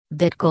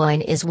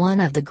Bitcoin is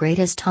one of the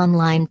greatest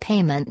online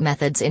payment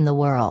methods in the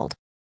world.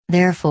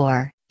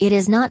 Therefore, it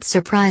is not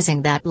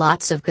surprising that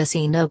lots of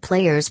casino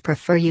players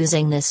prefer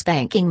using this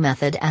banking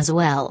method as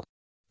well.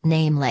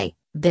 Namely,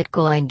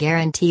 Bitcoin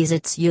guarantees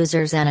its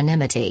users'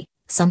 anonymity,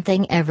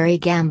 something every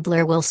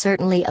gambler will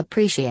certainly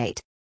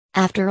appreciate.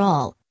 After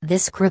all,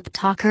 this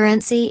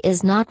cryptocurrency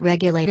is not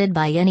regulated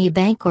by any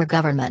bank or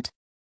government.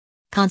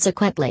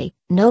 Consequently,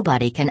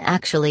 nobody can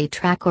actually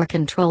track or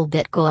control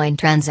Bitcoin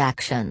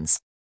transactions.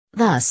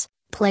 Thus,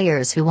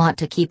 players who want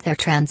to keep their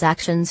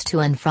transactions to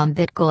and from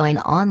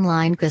Bitcoin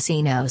online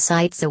casino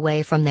sites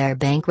away from their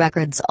bank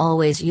records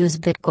always use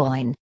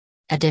Bitcoin.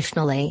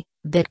 Additionally,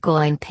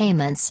 Bitcoin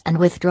payments and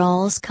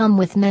withdrawals come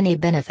with many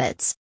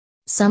benefits.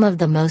 Some of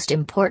the most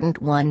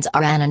important ones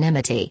are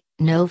anonymity,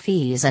 no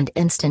fees, and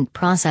instant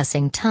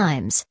processing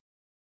times.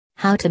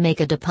 How to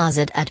make a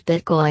deposit at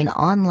Bitcoin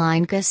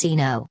online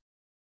casino.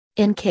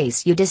 In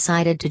case you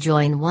decided to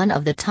join one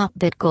of the top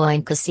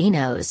Bitcoin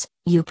casinos,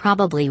 you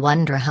probably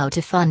wonder how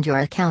to fund your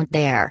account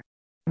there.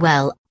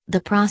 Well, the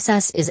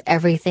process is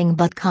everything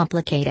but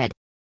complicated.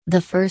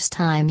 The first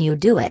time you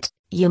do it,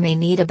 you may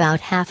need about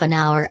half an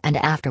hour, and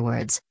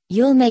afterwards,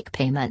 you'll make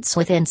payments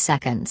within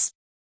seconds.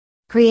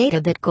 Create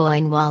a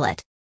Bitcoin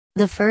wallet.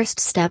 The first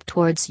step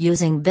towards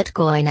using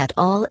Bitcoin at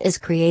all is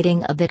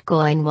creating a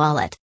Bitcoin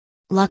wallet.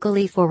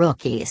 Luckily for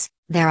rookies,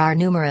 there are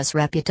numerous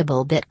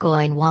reputable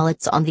Bitcoin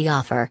wallets on the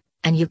offer,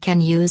 and you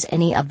can use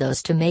any of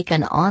those to make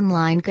an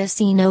online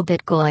casino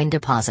Bitcoin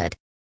deposit.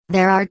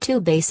 There are two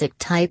basic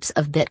types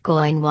of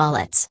Bitcoin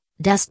wallets,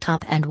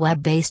 desktop and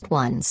web-based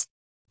ones.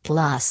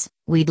 Plus,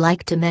 we'd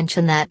like to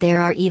mention that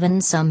there are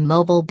even some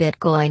mobile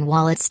Bitcoin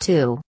wallets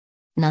too.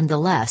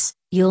 Nonetheless,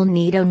 you'll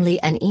need only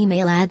an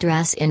email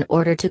address in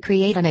order to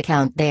create an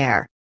account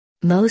there.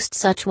 Most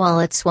such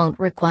wallets won't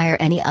require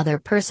any other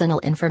personal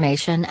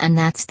information, and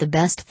that's the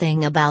best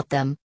thing about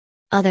them.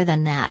 Other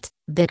than that,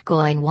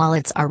 Bitcoin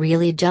wallets are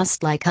really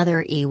just like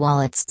other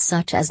e-wallets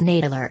such as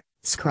Nadler,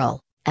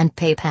 Scroll, and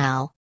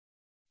PayPal.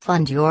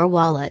 Fund your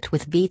wallet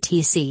with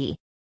BTC.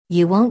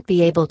 You won't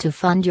be able to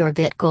fund your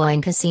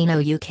Bitcoin Casino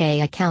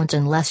UK account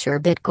unless your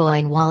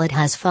Bitcoin wallet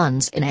has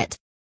funds in it.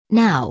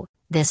 Now,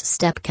 this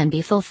step can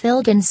be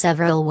fulfilled in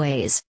several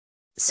ways.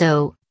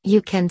 So,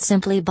 you can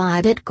simply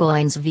buy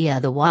Bitcoins via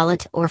the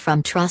wallet or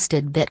from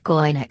trusted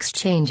Bitcoin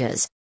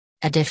exchanges.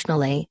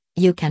 Additionally,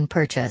 you can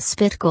purchase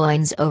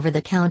Bitcoins over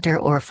the counter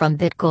or from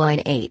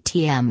Bitcoin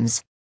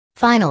ATMs.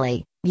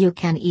 Finally, you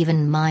can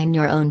even mine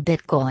your own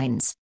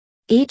Bitcoins.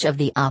 Each of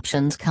the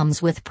options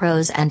comes with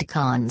pros and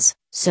cons,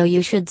 so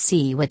you should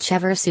see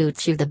whichever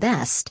suits you the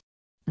best.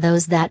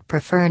 Those that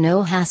prefer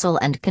no hassle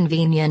and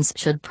convenience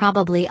should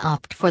probably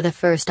opt for the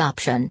first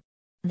option.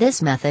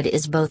 This method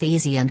is both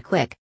easy and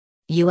quick.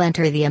 You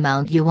enter the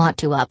amount you want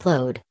to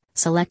upload,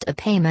 select a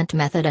payment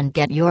method, and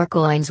get your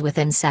coins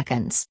within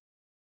seconds.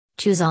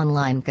 Choose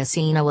online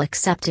casino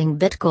accepting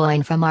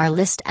Bitcoin from our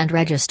list and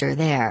register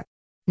there.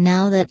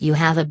 Now that you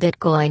have a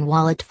Bitcoin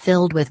wallet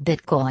filled with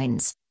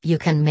Bitcoins, you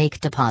can make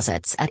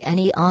deposits at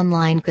any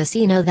online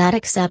casino that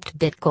accept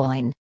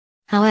Bitcoin.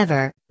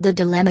 However, the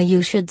dilemma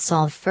you should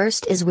solve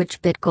first is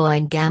which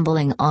Bitcoin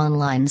gambling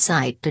online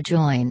site to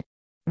join.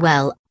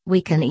 Well,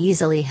 we can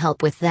easily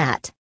help with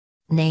that.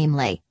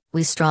 Namely,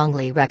 we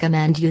strongly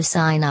recommend you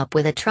sign up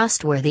with a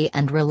trustworthy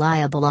and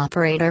reliable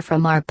operator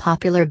from our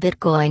popular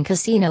Bitcoin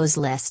casinos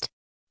list.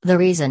 The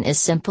reason is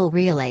simple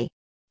really.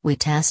 We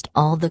test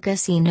all the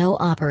casino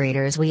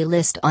operators we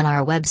list on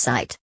our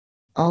website.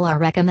 All our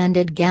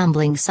recommended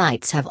gambling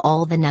sites have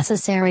all the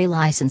necessary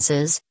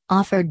licenses,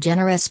 offer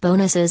generous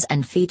bonuses,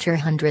 and feature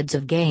hundreds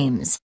of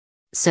games.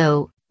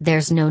 So,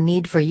 there's no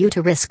need for you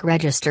to risk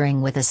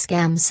registering with a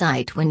scam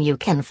site when you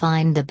can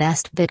find the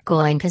best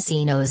Bitcoin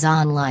casinos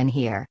online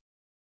here.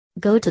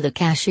 Go to the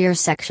cashier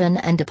section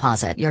and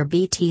deposit your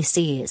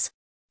BTCs.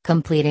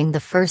 Completing the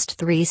first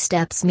 3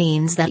 steps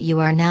means that you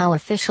are now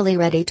officially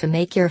ready to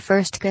make your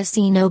first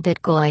casino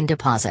Bitcoin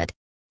deposit.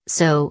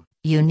 So,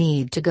 you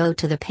need to go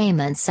to the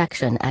payment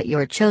section at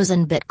your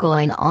chosen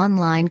Bitcoin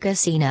online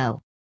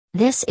casino.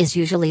 This is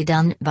usually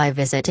done by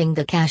visiting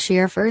the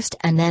cashier first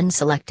and then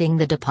selecting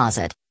the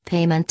Deposit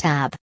Payment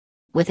tab.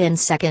 Within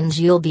seconds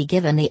you'll be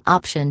given the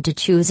option to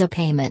choose a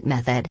payment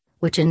method,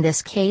 which in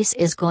this case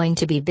is going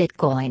to be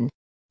Bitcoin.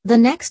 The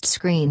next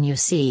screen you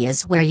see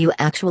is where you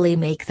actually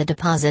make the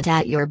deposit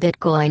at your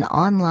Bitcoin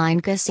online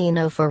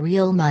casino for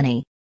real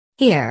money.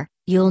 Here,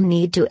 you'll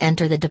need to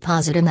enter the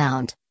deposit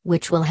amount,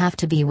 which will have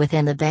to be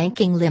within the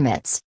banking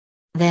limits.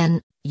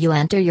 Then, you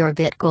enter your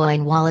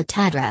Bitcoin wallet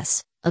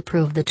address,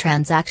 approve the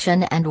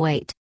transaction, and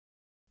wait.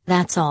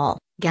 That's all.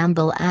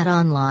 Gamble at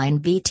online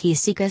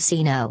BTC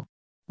Casino.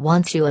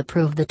 Once you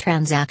approve the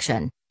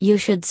transaction, you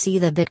should see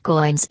the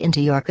Bitcoins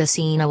into your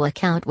casino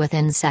account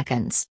within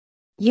seconds.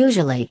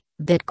 Usually,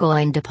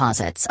 Bitcoin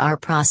deposits are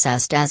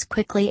processed as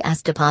quickly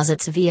as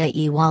deposits via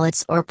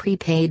e-wallets or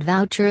prepaid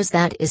vouchers,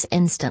 that is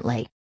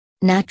instantly.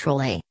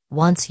 Naturally,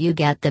 once you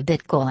get the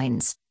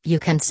Bitcoins, you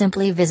can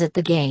simply visit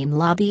the game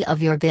lobby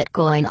of your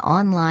Bitcoin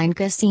online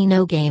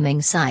casino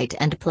gaming site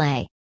and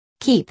play.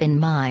 Keep in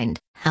mind,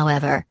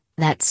 however,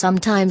 that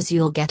sometimes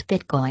you'll get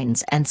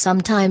Bitcoins and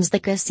sometimes the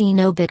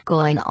casino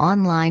Bitcoin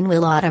online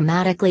will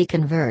automatically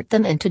convert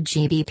them into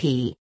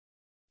GBP.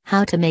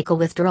 How to make a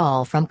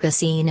withdrawal from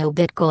casino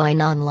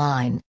Bitcoin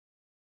online.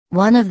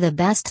 One of the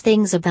best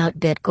things about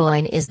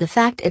Bitcoin is the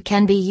fact it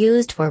can be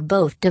used for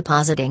both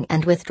depositing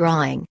and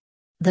withdrawing.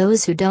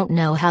 Those who don't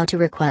know how to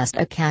request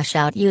a cash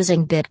out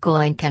using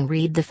Bitcoin can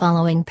read the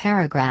following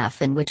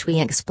paragraph in which we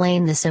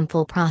explain the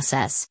simple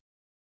process.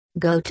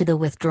 Go to the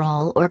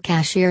withdrawal or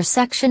cashier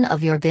section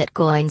of your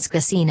Bitcoin's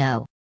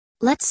casino.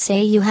 Let's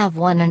say you have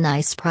won a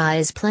nice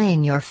prize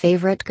playing your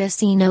favorite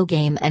casino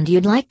game and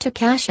you'd like to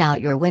cash out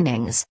your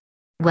winnings.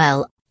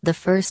 Well, the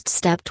first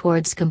step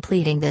towards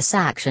completing this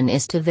action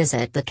is to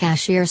visit the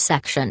cashier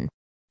section.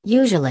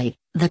 Usually,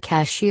 the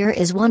cashier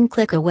is one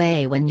click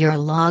away when you're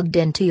logged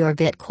into your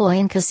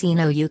Bitcoin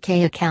Casino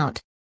UK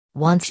account.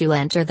 Once you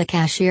enter the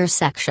cashier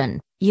section,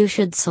 you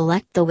should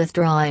select the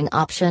withdrawing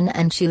option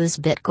and choose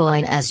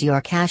Bitcoin as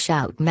your cash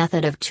out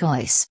method of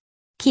choice.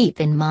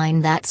 Keep in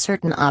mind that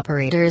certain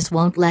operators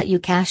won't let you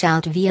cash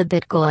out via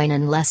Bitcoin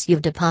unless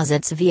you've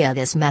deposits via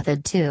this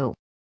method too.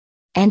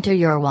 Enter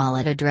your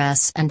wallet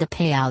address and the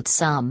payout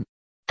sum.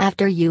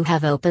 After you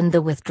have opened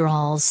the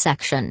withdrawals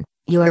section,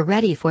 you are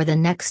ready for the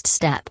next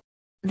step.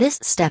 This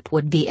step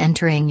would be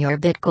entering your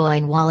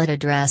Bitcoin wallet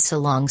address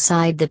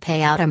alongside the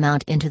payout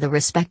amount into the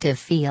respective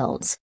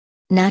fields.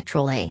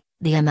 Naturally,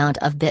 the amount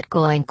of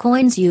Bitcoin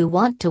coins you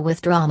want to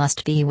withdraw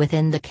must be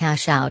within the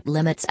cash out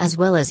limits as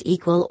well as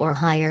equal or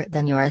higher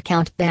than your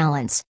account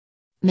balance.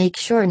 Make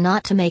sure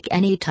not to make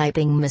any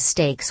typing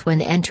mistakes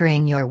when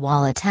entering your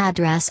wallet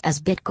address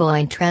as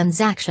Bitcoin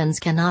transactions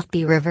cannot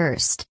be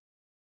reversed.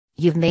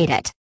 You've made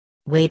it.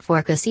 Wait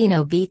for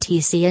Casino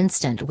BTC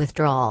Instant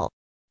Withdrawal.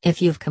 If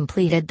you've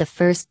completed the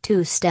first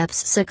two steps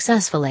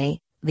successfully,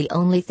 the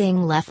only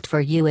thing left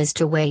for you is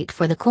to wait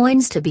for the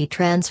coins to be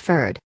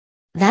transferred.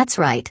 That's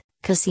right,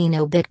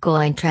 Casino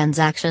Bitcoin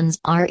transactions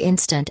are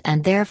instant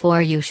and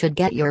therefore you should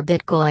get your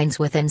Bitcoins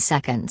within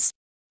seconds.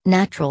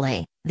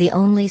 Naturally, the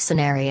only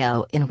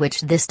scenario in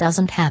which this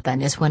doesn't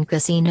happen is when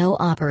casino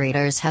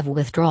operators have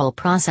withdrawal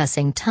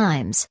processing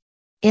times.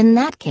 In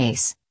that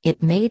case,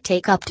 it may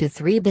take up to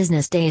 3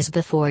 business days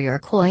before your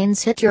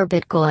coins hit your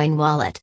Bitcoin wallet.